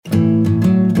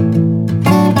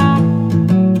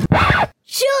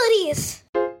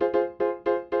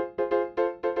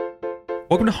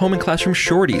Welcome to Home and Classroom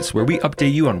Shorties, where we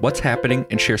update you on what's happening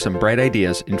and share some bright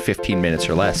ideas in 15 minutes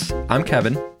or less. I'm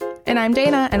Kevin. And I'm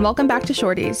Dana, and welcome back to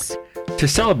Shorties. To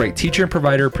celebrate Teacher and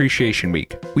Provider Appreciation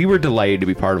Week, we were delighted to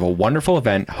be part of a wonderful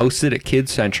event hosted at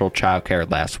Kids Central Childcare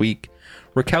last week.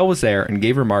 Raquel was there and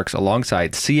gave remarks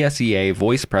alongside CSEA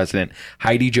Vice President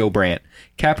Heidi Jo Brandt,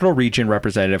 Capital Region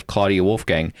Representative Claudia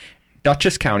Wolfgang,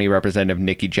 Dutchess County Representative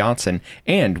Nikki Johnson,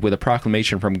 and with a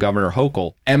proclamation from Governor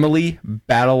Hochul, Emily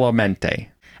Badalamenti.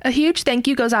 A huge thank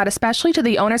you goes out especially to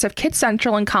the owners of Kids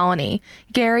Central and Colony,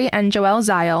 Gary and Joelle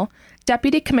Zile,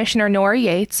 Deputy Commissioner Nora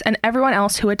Yates, and everyone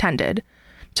else who attended.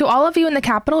 To all of you in the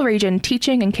Capital Region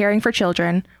teaching and caring for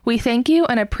children, we thank you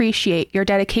and appreciate your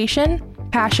dedication,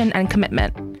 passion, and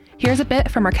commitment. Here's a bit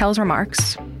from Raquel's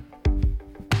remarks.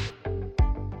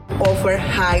 Offer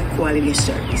high-quality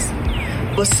service.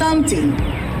 But something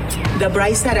that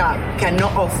Bright Setup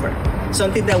cannot offer,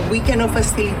 something that we cannot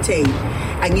facilitate,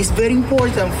 and is very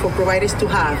important for providers to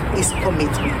have, is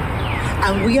commitment.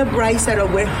 And we at Bright Setup,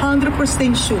 we're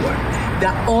 100% sure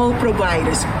that all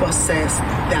providers possess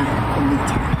that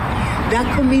commitment.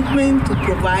 That commitment to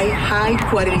provide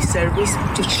high-quality service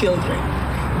to children.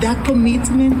 That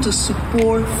commitment to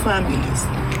support families.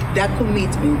 That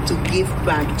commitment to give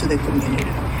back to the community.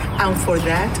 And for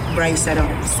that, Bright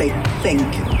Setup say thank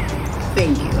you.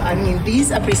 Thank you. And in this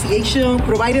appreciation,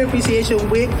 Provider Appreciation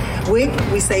Week,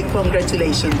 we say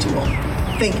congratulations to all.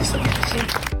 Thank you so much.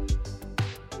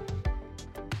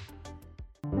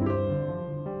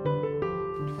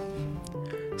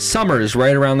 Summer is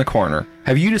right around the corner.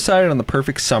 Have you decided on the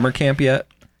perfect summer camp yet?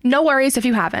 No worries if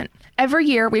you haven't. Every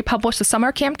year, we publish the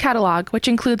Summer Camp Catalog, which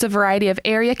includes a variety of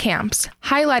area camps,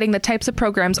 highlighting the types of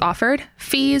programs offered,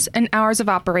 fees, and hours of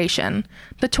operation.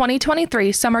 The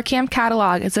 2023 Summer Camp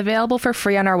Catalog is available for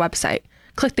free on our website.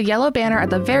 Click the yellow banner at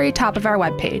the very top of our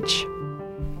webpage.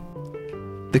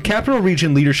 The Capital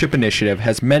Region Leadership Initiative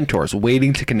has mentors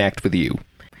waiting to connect with you.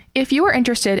 If you are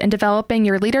interested in developing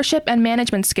your leadership and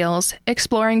management skills,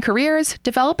 exploring careers,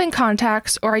 developing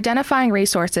contacts, or identifying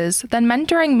resources, then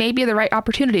mentoring may be the right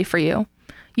opportunity for you.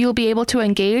 You will be able to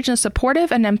engage in a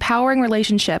supportive and empowering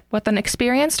relationship with an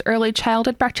experienced early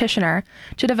childhood practitioner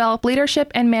to develop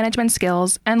leadership and management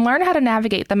skills and learn how to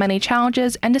navigate the many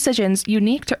challenges and decisions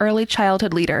unique to early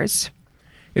childhood leaders.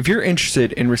 If you're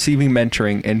interested in receiving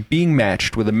mentoring and being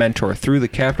matched with a mentor through the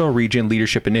Capital Region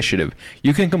Leadership Initiative,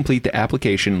 you can complete the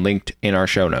application linked in our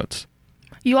show notes.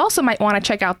 You also might want to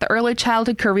check out the Early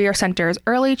Childhood Career Center's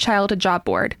Early Childhood Job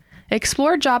Board.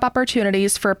 Explore job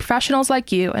opportunities for professionals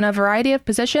like you in a variety of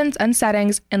positions and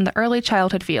settings in the early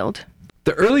childhood field.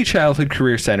 The Early Childhood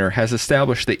Career Center has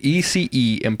established the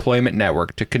ECE Employment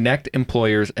Network to connect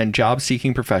employers and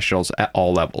job-seeking professionals at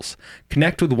all levels.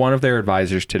 Connect with one of their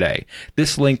advisors today.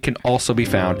 This link can also be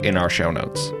found in our show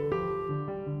notes.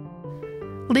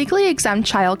 Legally exempt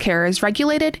childcare is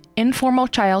regulated, informal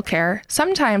childcare,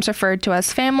 sometimes referred to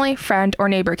as family, friend, or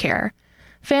neighbor care.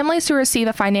 Families who receive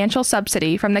a financial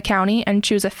subsidy from the county and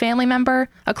choose a family member,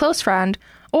 a close friend,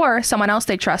 or someone else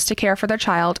they trust to care for their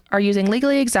child are using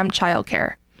legally exempt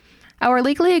childcare. Our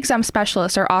legally exempt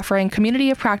specialists are offering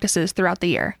community of practices throughout the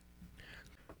year.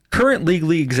 Current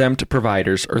legally exempt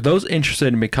providers or those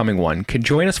interested in becoming one can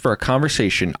join us for a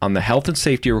conversation on the health and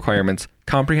safety requirements,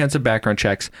 comprehensive background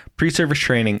checks, pre-service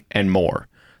training, and more.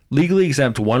 Legally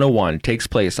Exempt 101 takes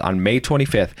place on May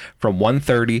 25th from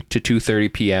 1:30 to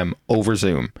 2:30 p.m. over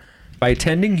Zoom. By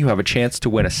attending, you have a chance to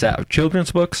win a set of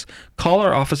children's books. Call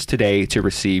our office today to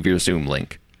receive your Zoom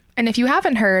link. And if you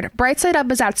haven't heard, Bright Side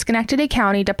Up is at Schenectady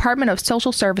County Department of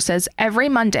Social Services every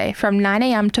Monday from 9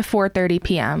 a.m. to 4:30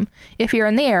 p.m. If you're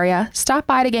in the area, stop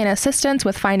by to gain assistance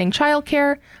with finding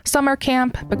childcare, summer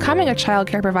camp, becoming a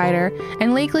childcare provider,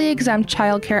 and legally exempt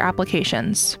childcare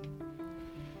applications.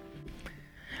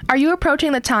 Are you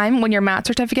approaching the time when your MAT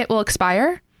certificate will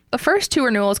expire? The first 2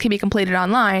 renewals can be completed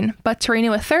online, but to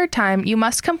renew a third time, you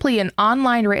must complete an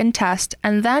online written test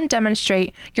and then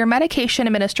demonstrate your medication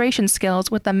administration skills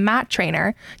with a MAT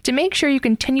trainer to make sure you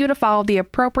continue to follow the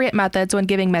appropriate methods when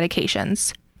giving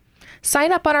medications.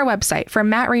 Sign up on our website for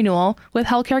MAT renewal with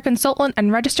healthcare consultant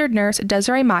and registered nurse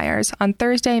Desiree Myers on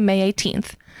Thursday, May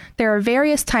 18th. There are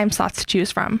various time slots to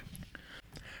choose from.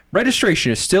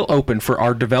 Registration is still open for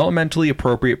our developmentally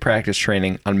appropriate practice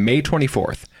training on May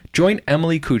 24th. Join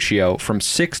Emily Cuccio from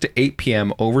 6 to 8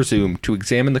 p.m. over Zoom to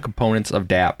examine the components of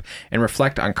DAP and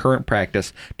reflect on current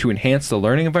practice to enhance the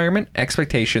learning environment,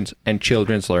 expectations, and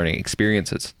children's learning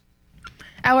experiences.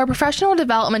 Our Professional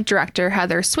Development Director,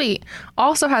 Heather Sweet,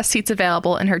 also has seats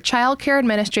available in her Child Care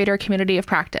Administrator Community of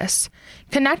Practice.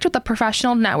 Connect with the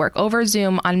Professional Network over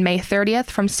Zoom on May 30th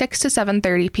from 6 to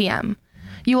 7:30 p.m.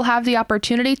 You will have the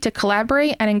opportunity to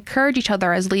collaborate and encourage each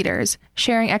other as leaders,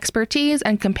 sharing expertise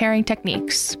and comparing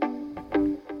techniques.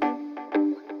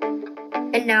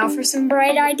 And now for some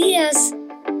bright ideas.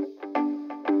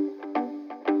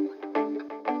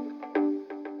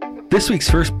 This week's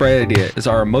first bright idea is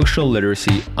our emotional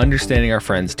literacy Understanding Our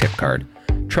Friends tip card.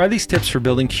 Try these tips for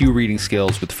building cue reading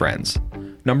skills with friends.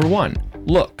 Number 1,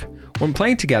 look. When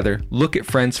playing together, look at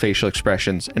friends' facial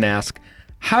expressions and ask,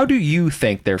 how do you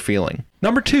think they're feeling?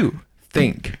 Number 2,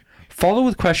 think. Follow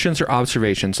with questions or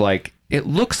observations like, it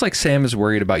looks like Sam is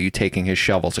worried about you taking his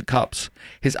shovels and cups.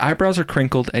 His eyebrows are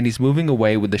crinkled and he's moving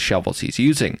away with the shovels he's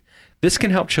using. This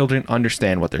can help children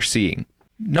understand what they're seeing.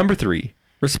 Number 3,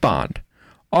 respond.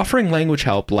 Offering language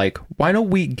help like, why don't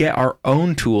we get our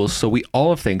own tools so we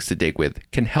all have things to dig with,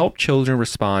 can help children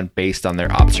respond based on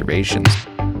their observations.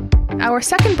 Our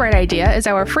second bright idea is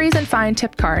our freeze and find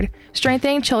tip card,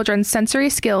 strengthening children's sensory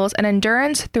skills and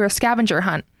endurance through a scavenger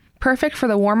hunt, perfect for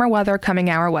the warmer weather coming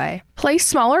our way. Place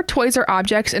smaller toys or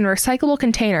objects in recyclable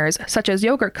containers, such as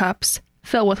yogurt cups,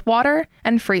 fill with water,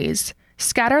 and freeze.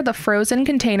 Scatter the frozen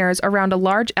containers around a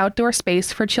large outdoor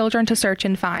space for children to search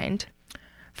and find.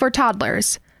 For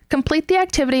toddlers, complete the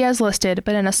activity as listed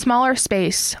but in a smaller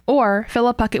space, or fill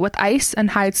a bucket with ice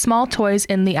and hide small toys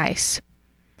in the ice.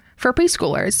 For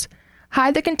preschoolers,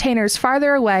 hide the containers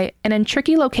farther away and in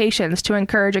tricky locations to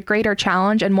encourage a greater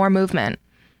challenge and more movement.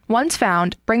 Once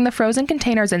found, bring the frozen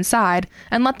containers inside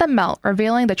and let them melt,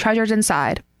 revealing the treasures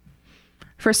inside.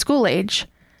 For school age,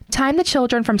 time the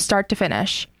children from start to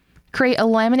finish. Create a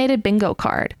laminated bingo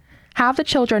card. Have the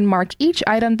children mark each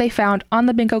item they found on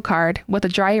the bingo card with a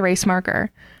dry erase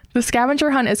marker. The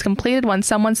scavenger hunt is completed when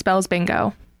someone spells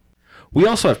bingo. We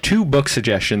also have 2 book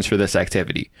suggestions for this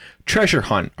activity. Treasure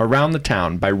Hunt, Around the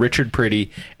Town by Richard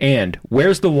Pretty and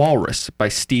Where's the Walrus by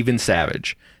Stephen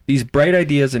Savage. These bright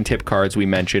ideas and tip cards we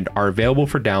mentioned are available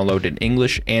for download in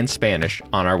English and Spanish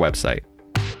on our website.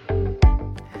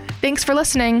 Thanks for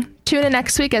listening. Tune in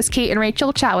next week as Kate and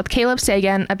Rachel chat with Caleb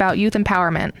Sagan about youth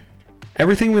empowerment.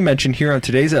 Everything we mentioned here on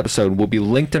today's episode will be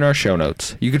linked in our show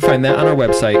notes. You can find that on our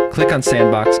website. Click on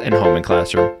Sandbox and Home and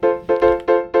Classroom.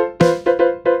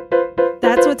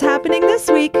 That's what's happening this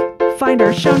week. Find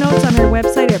our show notes on our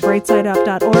website at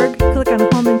brightsideup.org. Click on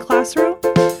Home and Classroom.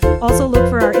 Also look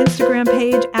for our Instagram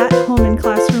page at Home and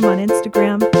Classroom on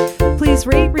Instagram. Please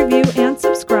rate, review, and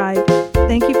subscribe.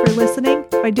 Thank you for listening.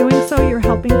 By doing so, you're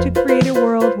helping to create a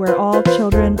world where all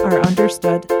children are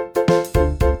understood.